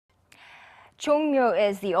Jongmyo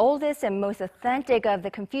is the oldest and most authentic of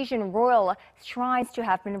the Confucian royal shrines to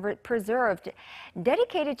have been preserved.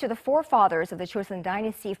 Dedicated to the forefathers of the Joseon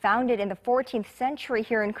dynasty, founded in the 14th century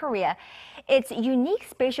here in Korea, its unique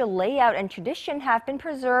spatial layout and tradition have been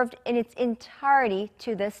preserved in its entirety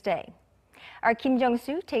to this day. Our Kim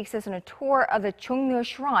Jung-soo takes us on a tour of the Jongmyo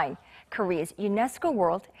Shrine, Korea's UNESCO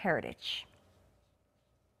World Heritage.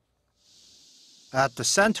 At the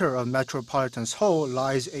center of metropolitan Seoul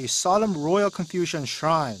lies a solemn royal Confucian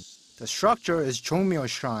shrine. The structure is Jongmyo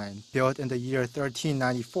Shrine, built in the year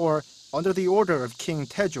 1394 under the order of King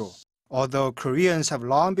Taejo. Although Koreans have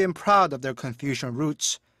long been proud of their Confucian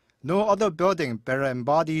roots, no other building better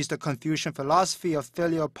embodies the Confucian philosophy of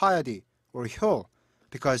filial piety, or hyo,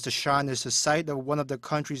 because the shrine is the site of one of the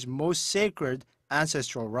country's most sacred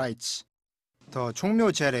ancestral rites. The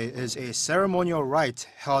Jongmyo Jere is a ceremonial rite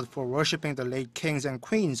held for worshipping the late kings and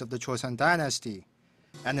queens of the Joseon dynasty,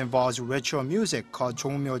 and involves ritual music called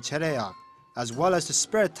Jongmyo Jereak, as well as the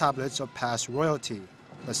spirit tablets of past royalty.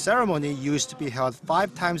 The ceremony used to be held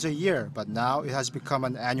 5 times a year, but now it has become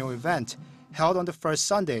an annual event held on the first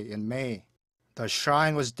Sunday in May. The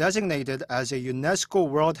shrine was designated as a UNESCO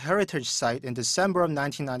World Heritage Site in December of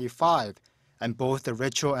 1995, and both the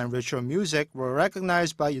ritual and ritual music were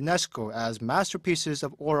recognized by UNESCO as masterpieces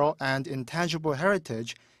of oral and intangible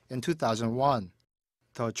heritage in 2001.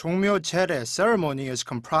 The Jongmyo Jere ceremony is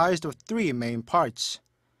comprised of 3 main parts.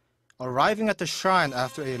 Arriving at the shrine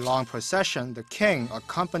after a long procession, the king,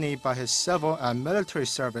 accompanied by his civil and military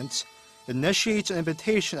servants, initiates an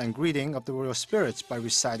invitation and greeting of the royal spirits by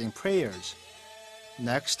reciting prayers.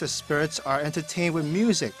 Next, the spirits are entertained with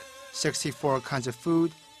music, 64 kinds of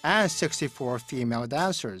food, and 64 female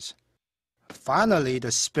dancers. Finally,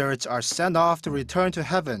 the spirits are sent off to return to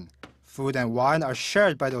heaven. Food and wine are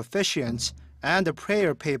shared by the officiants, and the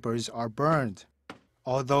prayer papers are burned.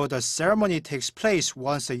 Although the ceremony takes place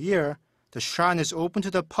once a year, the shrine is open to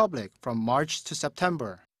the public from March to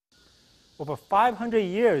September. Over 500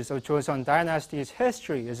 years of Joseon dynasty's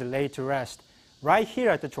history is laid to rest right here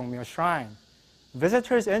at the Jongmyo Shrine.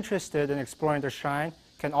 Visitors interested in exploring the shrine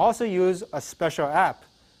can also use a special app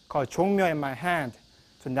called Jongmyo in My Hand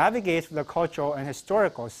to navigate through the cultural and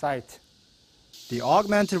historical site. The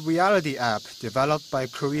augmented reality app, developed by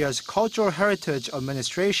Korea's Cultural Heritage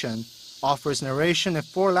Administration, offers narration in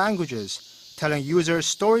 4 languages, telling users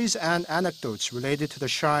stories and anecdotes related to the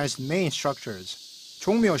shrine's main structures.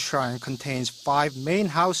 Jongmyo Shrine contains 5 main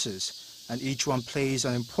houses, and each one plays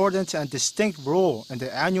an important and distinct role in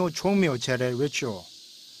the annual Jongmyo Jere ritual.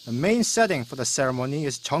 The main setting for the ceremony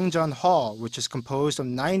is Jeongjeon Hall, which is composed of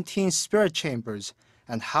 19 spirit chambers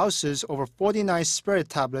and houses over 49 spirit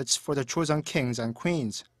tablets for the Joseon kings and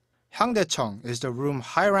queens. Hangdaecheong is the room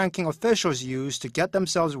high-ranking officials use to get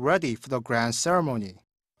themselves ready for the grand ceremony.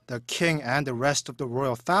 The king and the rest of the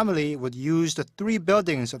royal family would use the 3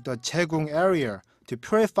 buildings of the Jaegung area to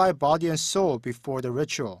purify body and soul before the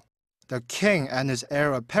ritual. The king and his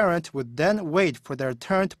heir apparent would then wait for their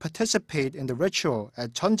turn to participate in the ritual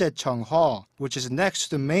at Jeonjaecheong Hall, which is next to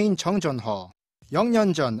the main Jeongjeon Hall.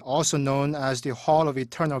 Yeongnyeonjeon, also known as the Hall of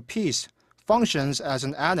Eternal Peace, functions as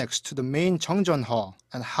an annex to the main Jeongjeon Hall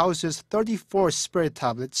and houses 34 spirit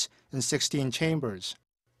tablets in 16 chambers.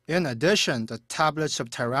 In addition, the tablets of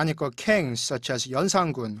tyrannical kings such as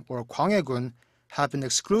Yeonsanggun or Gwangaegun have been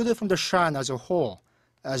excluded from the shrine as a whole,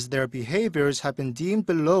 as their behaviors have been deemed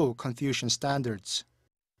below Confucian standards.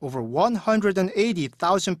 Over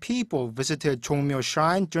 180,000 people visited Jongmyo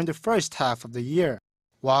Shrine during the first half of the year.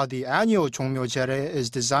 While the annual Jongmyo Jere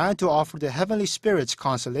is designed to offer the heavenly spirits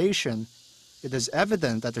consolation, it is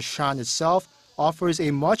evident that the shrine itself offers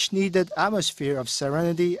a much-needed atmosphere of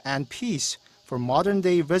serenity and peace for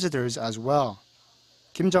modern-day visitors as well.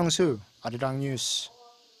 Kim Jung-soo, Arirang News.